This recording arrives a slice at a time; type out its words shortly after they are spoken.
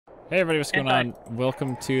Hey everybody, what's going on?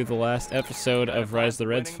 Welcome to the last episode of Rise of the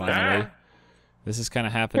Reds, finally. This is kind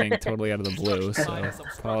of happening totally out of the blue, so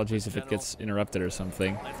apologies if it gets interrupted or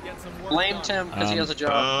something. Blame Tim because he has a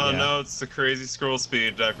job. Oh no, it's the crazy scroll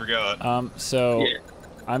speed, I forgot. So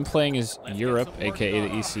I'm playing as Europe, aka the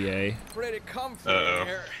ECA.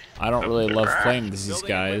 Uh-oh. I don't really love playing as these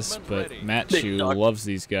guys, but Matthew loves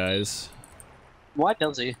these guys. Why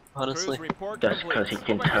does he, honestly? Just because he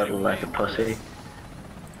can turtle like a pussy.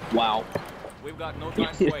 Wow.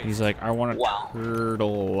 He's like, I want to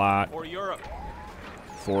turtle a lot. For Europe.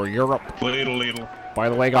 For Europe. Little. By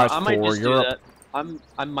the way, guys, I might for just Europe. Do that.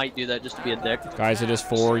 I might do that just to be a dick. Guys, it is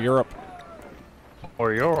for Europe.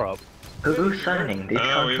 For Europe. Who's signing these Oh, we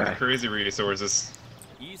have the contracts? crazy resources.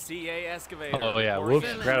 ECA excavator. Oh yeah,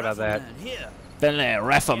 whoops, forgot about that. Felle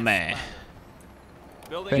reforme.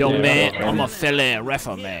 Yo man, I'm a felle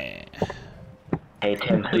reforme. Hey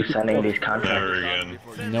Tim, who's signing these Never contracts?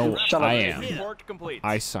 again. No, I am. Report complete.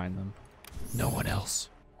 I sign them. No one else.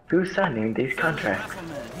 Who's signing these contracts? Me.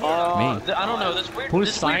 I don't know. This weird. Who's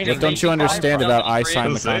this signing? weird Don't you understand about I sign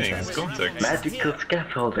the Those contract? things, context. Magical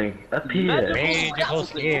scaffolding, up here. Magical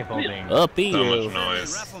scaffolding. Up So here. much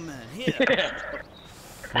noise.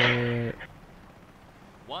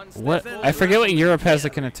 What? I forget what Europe has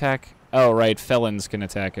that can attack. Oh right, felons can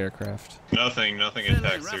attack aircraft. Nothing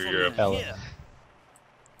attacks through Europe.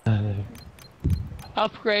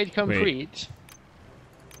 Upgrade complete.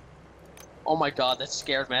 Oh my god, that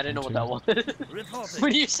scared me. I didn't know what that was.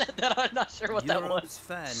 When you said that, I'm not sure what that was.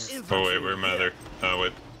 Oh wait, where am I there? Oh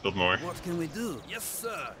wait, build more. What can we do? Yes,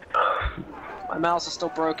 sir. My mouse is still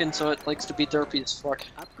broken, so it likes to be derpy as fuck.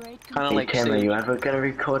 Kind of Hey like Tim, are you ever gonna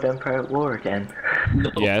record Empire at War again?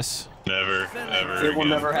 Yes. Never, ever It will again.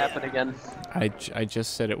 never happen again. I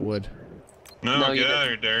just said it would. No, No, you get out of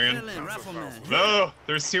here, Darian. No,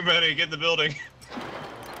 there's too many. Get in the building.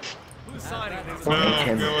 Who's signing this? No,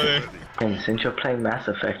 Tim, go away. Tim, since you're playing Mass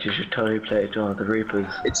Effect, you should totally play Dawn of the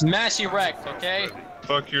Reapers. It's Mass Effect, okay?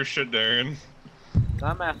 Fuck your shit, Darian.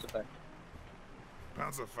 Not Mass Effect.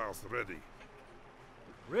 Panzerfaust ready.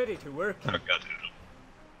 Ready to work. Oh god.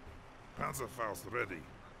 Panzerfaust ready.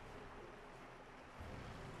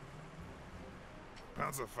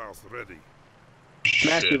 Panzerfaust ready.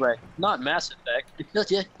 Mass Shit. Effect. Not Mass Effect.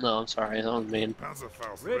 No, I'm sorry. That was mean.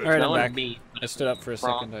 Panzerfaust Ready. ready. Alright, That I'm was back. mean. I stood up for a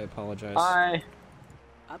second. I apologize. Hi.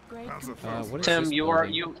 Panzerfaust What is Tim, this you are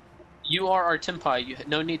building? you are our Timpedia. You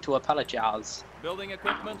no need to apologize. Building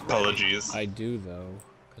equipment. ready. Apologies. I do though,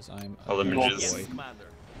 because I'm a All big images. boy. Commander.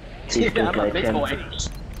 He's Yeah, I'm a like big Tim. boy.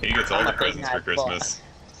 He gets all the presents for Christmas.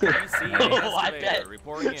 ECA Oh, I excavator bet.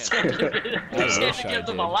 reporting in. Santa wish I gives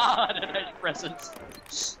them did. a lot of nice presents.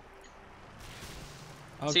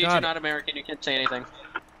 Oh See, you're god. not American. You can't say anything.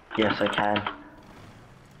 Yes, I can.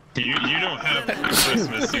 You don't have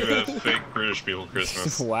Christmas, you have fake British people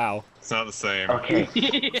Christmas. Wow. It's not the same. Okay,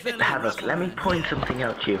 Havoc, let me point something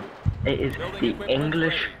out to you. It is the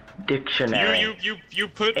English Dictionary. You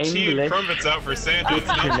put tea and English crumpets out for Santa. It's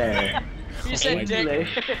not the Dictionary. same. You said dick.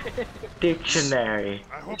 English Dictionary.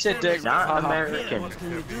 You said dick. Not American. Yes,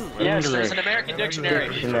 there's English an American dictionary.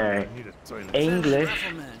 Dictionary. Need a toilet. English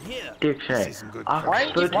Dictionary.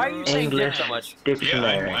 Oxford Why are you saying dick English so much? Yeah,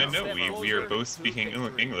 Dictionary. I know we are both speaking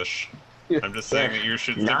English. I'm just saying that your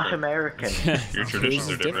shit's Not different. American. Your traditions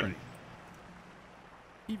are different.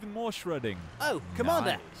 Even more shredding. Oh,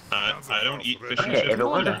 Commander. I don't eat fish and Okay, if chips. it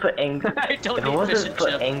wasn't for England, I don't if it eat fish wasn't and for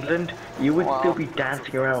chips. England, you would Wow. still be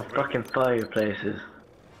dancing around fucking fireplaces.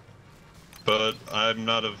 But I'm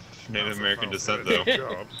not of Native American descent, though.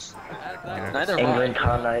 Jobs. Neither am I. England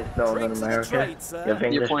colonized Northern America. You have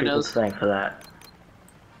English point people is- to thank for that.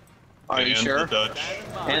 Are you and sure? the Dutch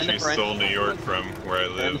And the actually French. stole New York from where I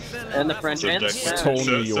live. And the French and the Stole Spanish.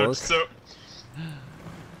 New York.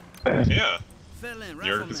 Yeah. New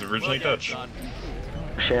York is originally Dutch.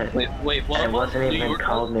 Shit. Wait, what? And it wasn't New even York?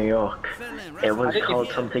 called New York. It was didn't called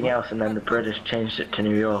even- something else, and then the British changed it to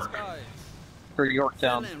New York. For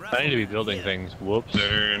Yorktown. I need to be building things. Whoops.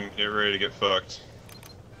 They're get ready to get fucked.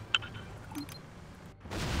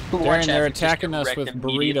 Darren, they're attacking us with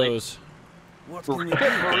burritos. What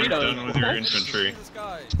Get done with your infantry.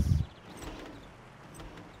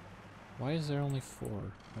 Why is there only 4?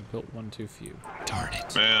 I built one too few. Darn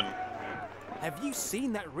it. Man, Have you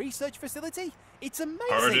seen that research facility? It's amazing.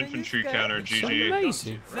 hard infantry counter, So GG.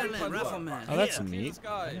 amazing. Oh, that's neat.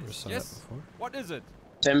 I never saw that Yes. before. What is it?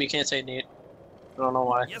 Tim, you can't say neat. I don't know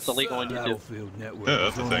why. It's illegal on YouTube. Yeah,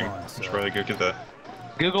 that's the thing. Should probably go get that.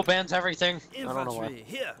 Google bans everything. I don't know why.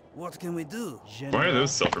 Here. What can we do? Why are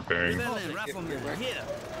those self-repairing? Felle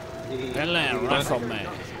reforme.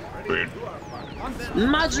 Weird.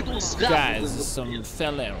 Magical Guys, scaffolding. some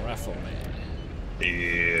fella rifleman.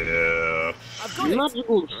 Yeah.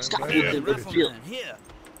 Magical scaffolding. Yeah. Field.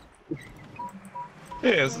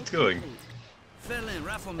 Hey, how's it going?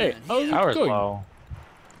 Hey, how's it Power's going? low.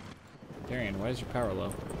 Darian, why is your power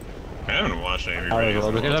low? I haven't watched any of your Power's videos. low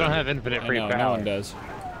in a because I long don't time. have infinite I free know, power. no one does.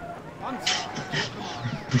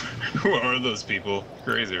 Who are those people?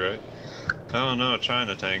 Crazy, right? Oh no,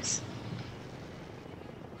 China tanks.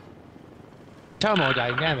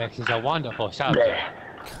 Thermodynamics is a wonderful subject.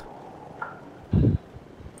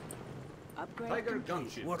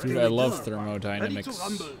 Dude, I love thermodynamics.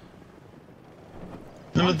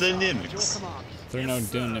 Thermodynamics.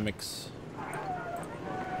 Thermodynamics.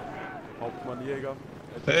 Hauptmannjäger.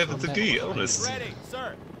 Hey, that's a key, honest. Ready,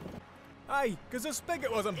 sir. Hey, because the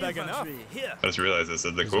spigot wasn't big enough. I just realized I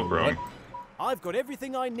said the quote what? wrong. I've got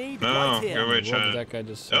everything I need No, right here. go away, What did China. that guy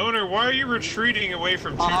just say? Owner, why are you retreating away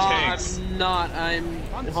from two tanks? I'm not.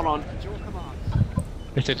 Hold on.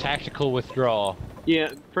 It's a tactical withdrawal.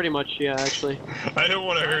 Yeah, pretty much. Yeah, actually. I don't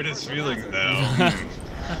want to hurt his feelings now.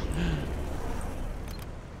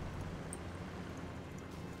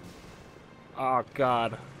 Oh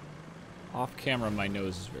god. Off camera, my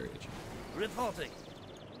nose is very itchy. Reporting.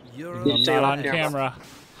 I'm not on camera.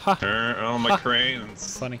 Ha! Oh, my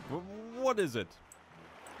cranes. Funny. What is it?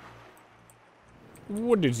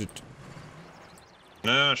 What is it?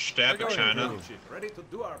 No, stab it, China. Ready to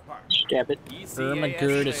do our part. Stab it.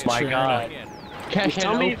 Ermagerd is My god. Cash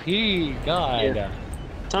Tell me- OP, god. Yeah.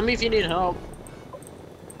 Tell me if you need help.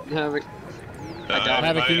 Havoc.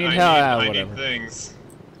 Havoc, you need I help. I Whatever. need things.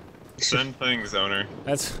 Send things, owner.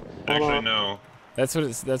 That's Actually, no. that's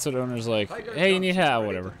what owner's like. Hey, you need help,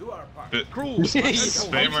 whatever. Do our part.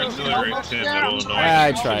 Spam artillery at Tim, it'll annoy I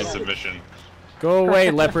him tried. to submission. Go away,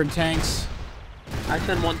 leopard tanks. I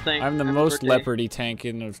send one thing. I'm the Happy most birthday. leopardy tank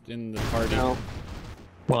in the party. No.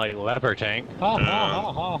 Well, like leopard tank. Ha ha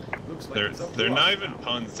ha ha. They're not even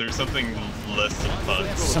puns, they're something less than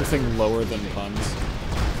puns. Something lower than puns.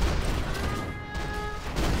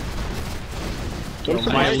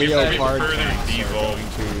 My leopard Further tanks are devolve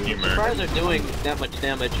going to. humor. Surprised they're doing that much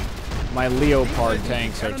damage. My leopard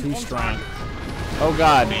tanks are too strong. Oh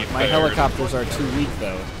god, my helicopters are too weak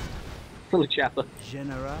though. Holy chapel.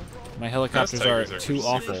 General. My Those helicopters are tigers too super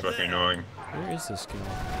awful. fucking annoying. Where is this guy?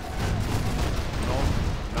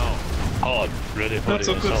 Oh, ready for Not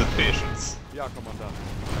so the good assault. with patience. Ja, Kommandant.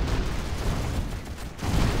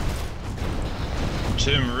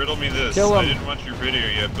 Tim, riddle me this. Kill I him. didn't watch your video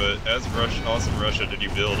yet, but as awesome Russia did you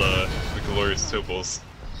build the glorious Topals?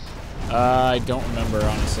 I don't remember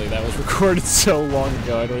honestly. That was recorded so long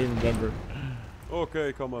ago. I don't even remember.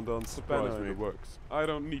 Okay, Kommandant, spanner in the works. I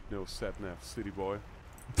don't need no sat-nav, city boy.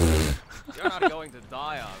 You're not going to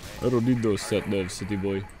die on me. I don't need those set nav, city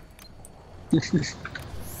boy.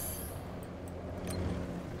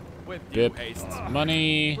 With Bip. haste.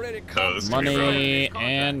 Money, Ready, Oh, this could be money, rough.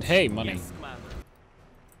 and hey, money. Yes, Commander.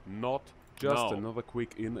 Not just No. another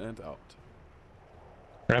quick in and out.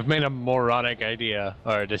 I've made a moronic idea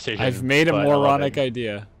or decision. I've made a but I love moronic it.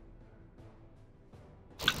 idea.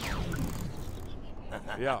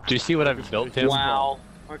 Yeah. Do you see what I've built, Tim? Wow.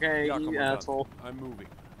 Okay, Ja, you Kommandant. asshole. I'm moving.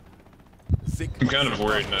 I'm kind of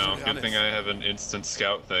worried now. Good thing I have an instant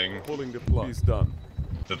scout thing. Pulling the plug. He's done.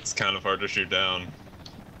 That's kind of hard to shoot down.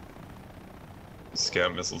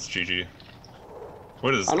 Scout missiles, GG.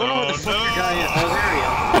 What is? I don't know what Oh the fuck your guy is.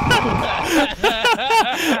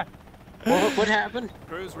 no! Oh, there he is. What happened?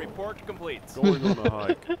 Cruise report complete. Going on a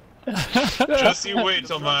hike. Just you wait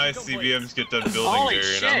till my CBMs get done building, Holy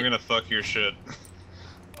Darian. shit. I'm gonna fuck your shit.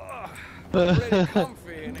 Pretty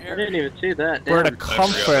comfy in I here. didn't even see that. Where Damn. to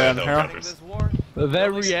come from, that huh? helicopters. This war.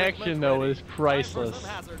 That reaction though is priceless.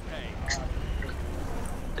 Time for some hazard pay.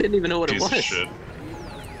 Didn't even know what Piece it of was. shit.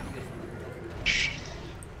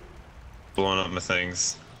 Blowing up my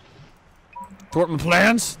things. Thwart my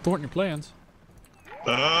plans. Thwart your plans.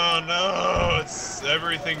 Oh no! It's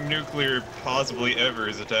everything nuclear possibly ever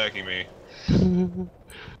is attacking me. You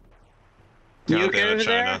God okay damn it, over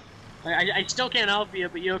China. there? I still can't help you,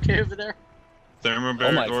 but you okay over there? Thermobaric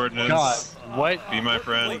Oh my ordnance. god. What? Be my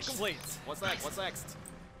friend. Complete. What's next? What's next?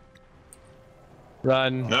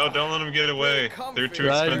 Run. No, don't let them get away. They're too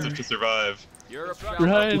Run. expensive to survive. Europe shall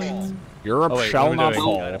Run. Europe Oh, wait, shall what are not we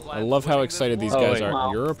doing? fall. I love how excited these Oh, guys wait. are.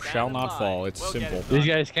 Wow. Europe shall not fall. It's simple. These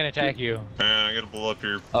guys can attack you. Man, I gotta blow up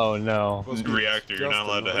your Oh no. reactor. You're not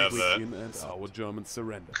allowed to have that. In and our German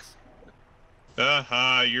surrenders.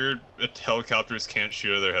 Aha, your helicopters can't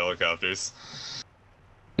shoot other helicopters.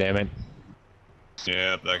 Damn it.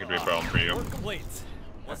 Yeah, that could be a problem for you. Work complete.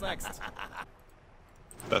 What's next?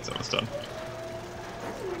 That's almost done.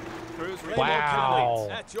 Wow.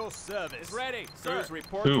 At your service. Ready.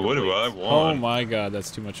 Report Ooh, what do I Oh want? my god, that's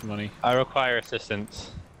too much money. I require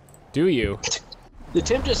assistance. Do you? Did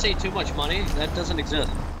Tim just say too much money? That doesn't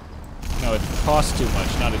exist. No, it costs too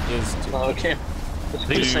much, not it is too Oh, much. okay.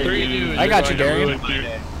 These three dudes I are got you, going to Darian. ruin my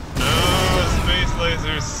day. No,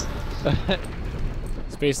 space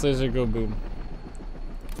lasers. Space laser, go boom.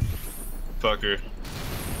 Fucker.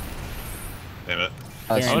 Damn it.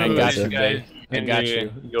 Darian, I One of got these you, babe. guys I can got do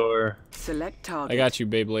you. Your Select target. I got you,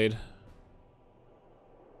 Beyblade.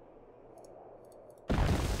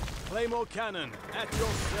 Claymore cannon at your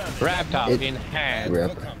service. laptop in hand.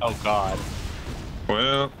 Rip. Oh god.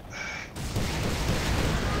 Well,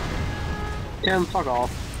 Tim, fuck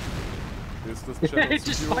off. Is this channel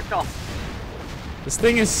Just secure? fuck off. This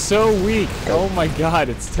thing is so weak. Oh my god,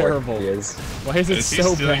 it's terrible. He is. Why is it is he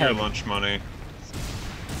so stealing your bad? lunch money?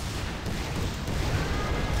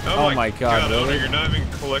 Oh my god, Owner, really? you're not even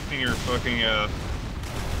collecting your fucking,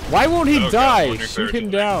 Why won't he Oh god, die? wonder Shoot clarity. him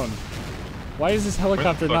down. Why is this where the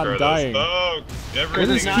helicopter fuck are not those? dying? Oh, Because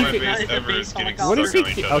everything it's in not- my not base even ever base is getting helicopter. What is stuck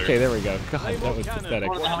he? on each other. Okay, there we go. God, that was cannon. pathetic.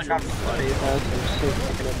 One of the helicopters buddy, that's so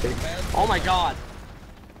fucking epic. Oh my god.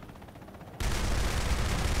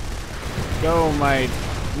 Go, my.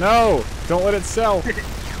 No! Don't let it sell.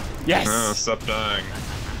 Yes! Oh, stop dying.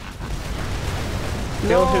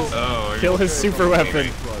 Kill his. Oh, Kill his super weapon.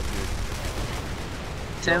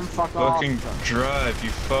 Tim, fuck off. Fucking drive, you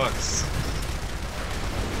fucks.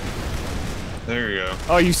 There you go.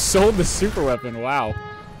 Oh, you sold the super weapon. Wow.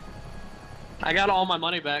 I got all my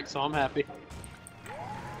money back, so I'm happy.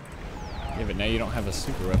 Yeah, but now you don't have a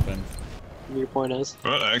super weapon. Your point is?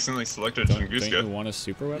 What? I accidentally selected Don't you Tunguska. want a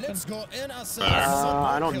super weapon?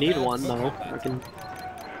 I don't need one though. I can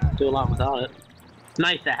do a lot without it.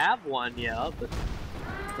 Nice to have one, yeah, but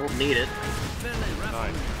don't need it.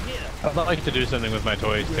 I'd like to do something with my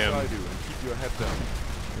toys, Yes, Tim. I do. And keep your head down.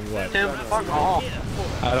 What? Tim, fuck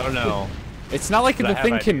off. I don't know. It's not like But the I have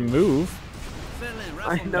thing ideas. can move.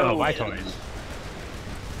 I No, know. my toys.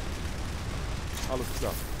 Alles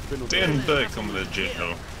klar. Bin Den unterwegs. Berg kommer legit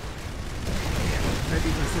though.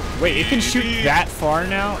 Wait, it can shoot that far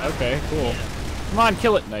now? Okay, cool. Come on,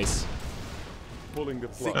 kill it. Nice. Pulling the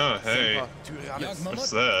plug. Oh, hey. What's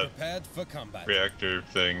that? Reactor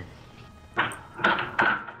thing.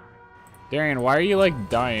 Darian, why are you like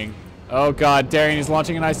dying? Oh god, Darian is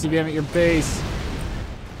launching an ICBM at your base.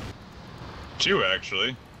 Two,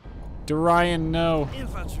 actually. Darian, no.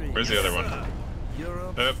 Where's the other one? Oh,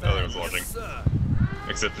 the other one's launching.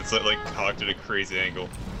 Except it's like cocked at a crazy angle.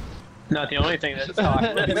 Not the only thing that's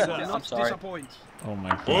I'm sorry. Oh my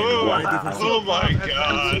god. Whoa! Wow. Oh my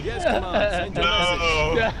god! Yes, command. Send your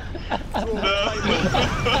No!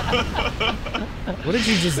 What did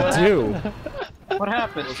you just do? What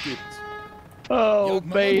happened? Oh,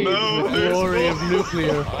 babe, No, the there's glory of more.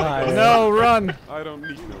 nuclear fire. No, run! I don't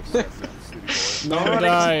need no sense, city boy. No,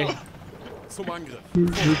 die. Zum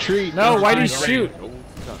Angriff. Retreat. No, why'd you shoot? Old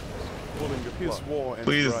times. Pulling the plug. War and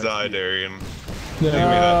Please drive die, here. Darian. Do me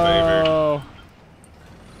that favor. Oh.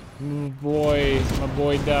 My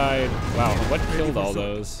boy died. Wow, what killed all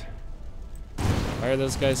those? Why are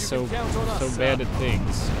those guys so bad at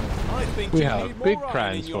things? I think We you have need more big iron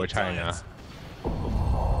plans in your for China. tires.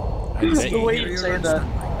 I bet The you way do. you say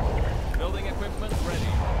that. Building equipment ready.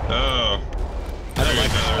 Oh. I don't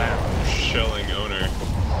like Another shelling owner.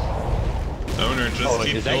 Owner, just Oh,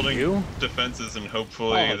 keep is that building you? defenses and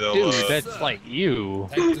hopefully Oh, they'll, dude, that's like you.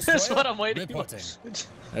 That's what I'm waiting for.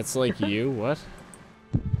 That's like you? What?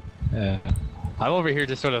 Yeah. I'm over here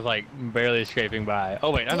just sort of like barely scraping by. Oh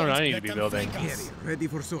wait, I don't know. I need to be building. Ready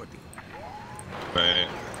for sortie. Right.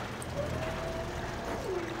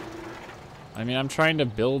 I mean, I'm trying to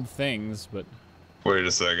build things, but Wait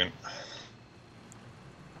a second.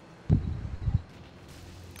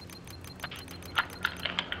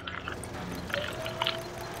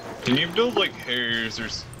 Can you build like hairs or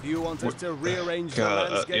Do you want us to rearrange the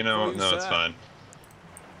God, landscape you know, for you, no, it's sir? fine.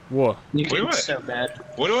 whoa. You What do can I- so bad.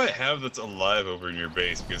 What do I have that's alive over in your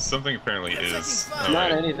base? Because something apparently is. Not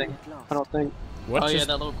Alright. anything. I don't think. What Oh yeah, just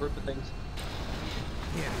that little group of things.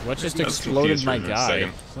 what just I was exploded confused my for a guy?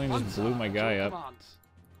 second. Something just blew my guy up.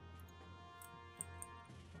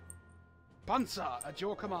 Panzer at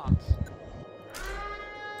your command.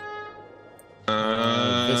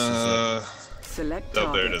 This is it. Select Oh,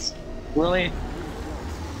 target. there it is. Really?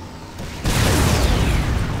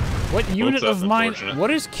 What unit that's of mine? unfortunate.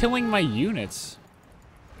 What is killing my units?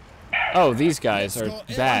 Oh, these guys are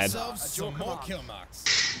bad. At your command.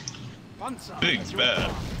 Panzer Big's at your bad.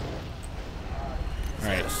 command.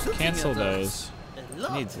 Alright, cancel those.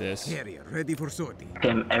 Needs this. Carrier ready for sortie.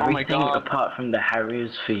 Tim, my everything God. apart from the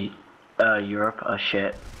Harrier's feet Europe are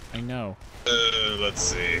shit. I know. Let's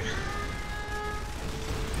see.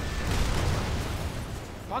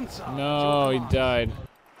 No, he died.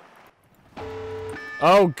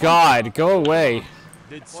 Oh God, go away.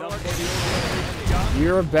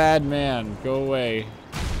 You're a bad man. Go away.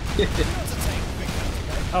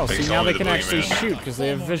 Oh, see, now they can actually shoot because they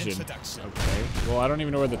have vision. Okay. Well, I don't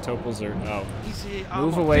even know where the topals are. Oh.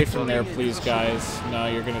 Move away from there, please, guys. No,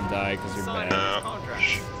 you're gonna die because you're bad.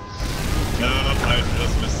 No, I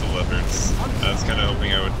just missed the leopards. I was kind of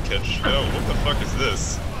hoping I would catch. Oh, what the fuck is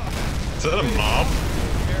this? Is that a mob?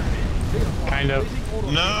 Kind of.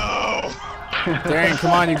 No! Darren,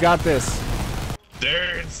 come on, you got this.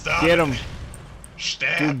 Darren, stop! Get him.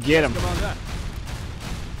 Stab! Dude, get him.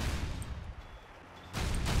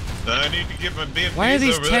 I need to get my BMPs. Why are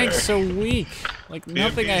these over tanks there. so weak? Like,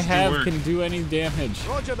 nothing I BMPs do have work. can do any damage.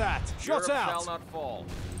 Roger that. Shots out.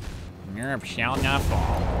 Europe shall not fall.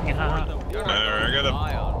 Alright, I got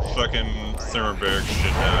a fucking thermobaric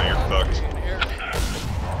shit now, you're fucked.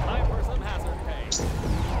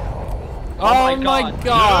 Oh my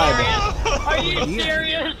God! Are you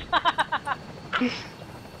serious?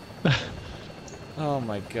 Oh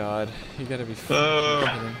my God! You gotta be fucking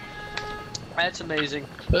kidding. That's amazing.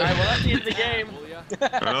 Alright, well that's the end of the game.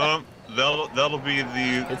 That'll be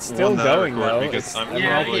the. It's still one that I going, record though. Because It's- I'm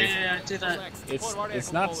Yeah, probably. do that.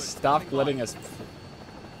 It's not stopped letting us.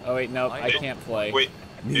 Oh wait, no, I can't play. Wait,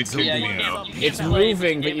 it could Yeah, be you now. can't. It's play,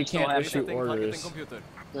 moving, but the you game still can't has issue it. orders.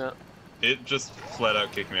 Yeah. It just flat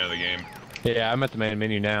out kicked me out of the game. Yeah, I'm at the main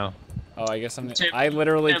menu now. Oh, I guess I'm. Tim- I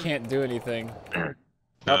literally Tim- can't do anything. No,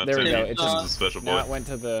 Oh, there we Tim go. is It a just special now boy. it went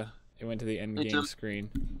to the end It's game a- screen.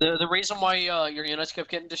 The reason why your units kept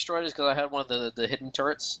getting destroyed is because I had one of the hidden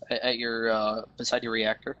turrets at your beside your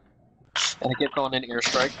reactor, and it kept going in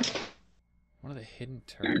airstrike. One of the hidden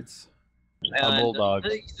turrets. And bulldog.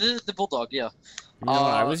 The bulldog, yeah. You know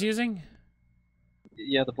what I was using?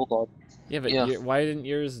 Yeah, the bulldog. Yeah, but Yeah. why didn't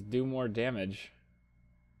yours do more damage?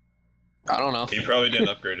 I don't know. He probably didn't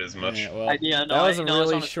upgrade as much. Yeah, well, Yeah, no, that was a no, it's on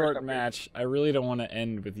really his first short upgrade. match. I really don't want to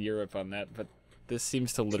end with Europe on that, but this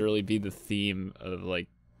seems to literally be the theme of like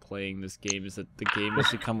playing this game. Is that the game has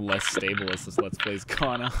become less stable as this Let's Play's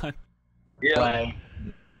gone on. Yeah.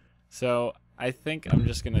 So I think I'm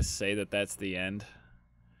just gonna say that that's the end.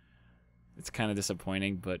 It's kind of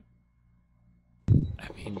disappointing, but I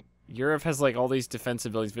mean, Europe has like all these defense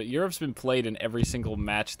abilities, but Europe's been played in every single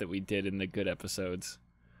match that we did in the good episodes.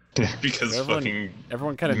 Because So fucking.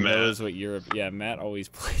 everyone kind of Matt. knows what Europe. Yeah, Matt always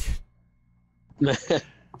played it.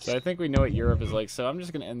 So I think we know what Europe is like. So I'm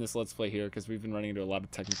just gonna end this Let's Play here because we've been running into a lot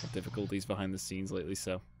of technical difficulties behind the scenes lately.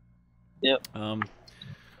 So. Yep.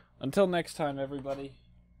 Until next time, everybody.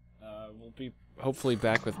 We'll be hopefully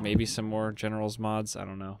back with maybe some more Generals mods. I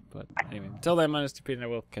don't know, but anyway. Until then, minus Timpedia, and I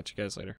will catch you guys later.